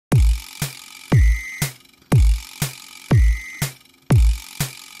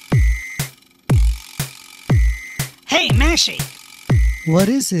Mashy. What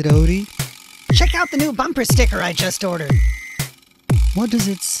is it, Oaty? Check out the new bumper sticker I just ordered. What does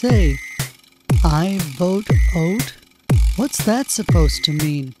it say? I vote oat? What's that supposed to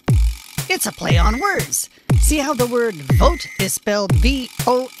mean? It's a play on words. See how the word vote is spelled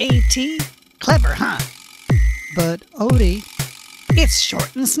V-O-A-T? Clever, huh? But Oaty, It's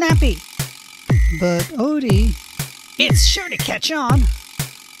short and snappy. but Oaty, It's sure to catch on.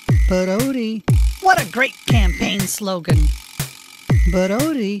 but Oaty, What a great campaign slogan. but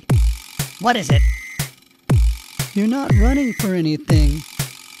Oaty, What is it? you're not running for anything.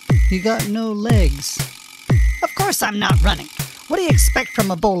 You got no legs. Of course I'm not running. What do you expect from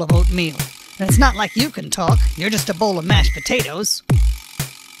a bowl of oatmeal? And it's not like you can talk. You're just a bowl of mashed potatoes.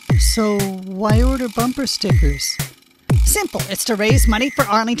 So why order bumper stickers? Simple. It's to raise money for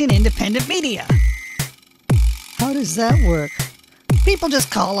Arlington Independent Media. How does that work? People just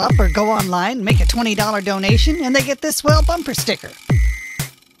call up or go online, make a $20 donation, and they get this swell bumper sticker.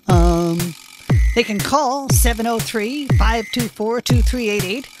 They can call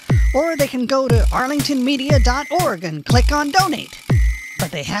 703-524-2388, or they can go to arlingtonmedia.org and click on donate.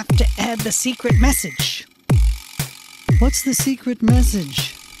 But they have to add the secret message. What's the secret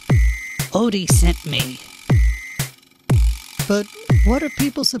message? Oaty sent me. But what are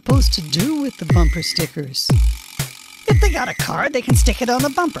people supposed to do with the bumper stickers? If they got a car, they can stick it on the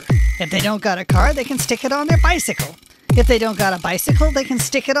bumper. If they don't got a car, they can stick it on their bicycle. If they don't got a bicycle, they can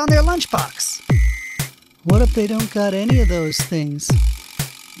stick it on their lunchbox. What if they don't got any of those things?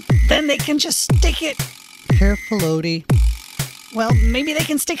 Then they can just stick it. Careful, Oaty. Well, maybe they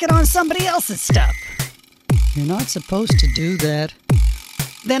can stick it on somebody else's stuff. You're not supposed to do that.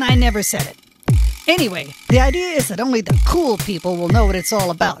 Then I never said it. Anyway, the idea is that only the cool people will know what it's all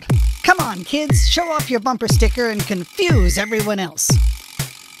about. Come on, kids, show off your bumper sticker and confuse everyone else.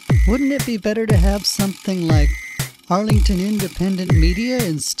 Wouldn't it be better to have something like Arlington Independent Media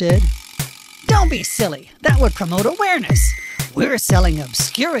instead? Don't be silly. That would promote awareness. We're selling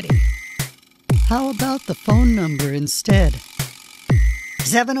obscurity. How about the phone number instead?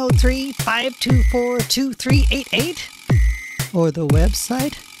 703-524-2388? Or the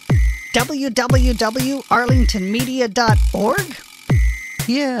website? www.arlingtonmedia.org?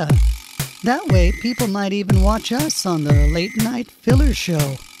 Yeah. That way people might even watch us on the late night filler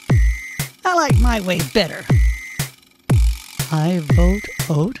show. I like my way better. I vote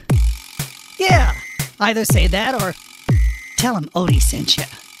oat? Yeah, either say that or tell him Oaty sent you.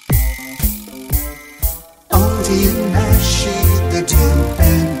 Oaty and Mashy, the deep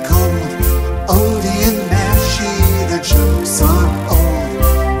and cold. Oaty and Mashy, the jokes are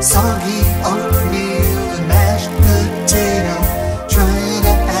old. Soggy oatmeal and mashed potato, trying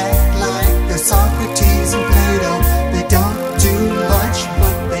to act like they're Socrates and Plato. They don't do much,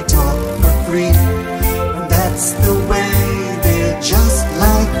 but they talk for free, and that's the way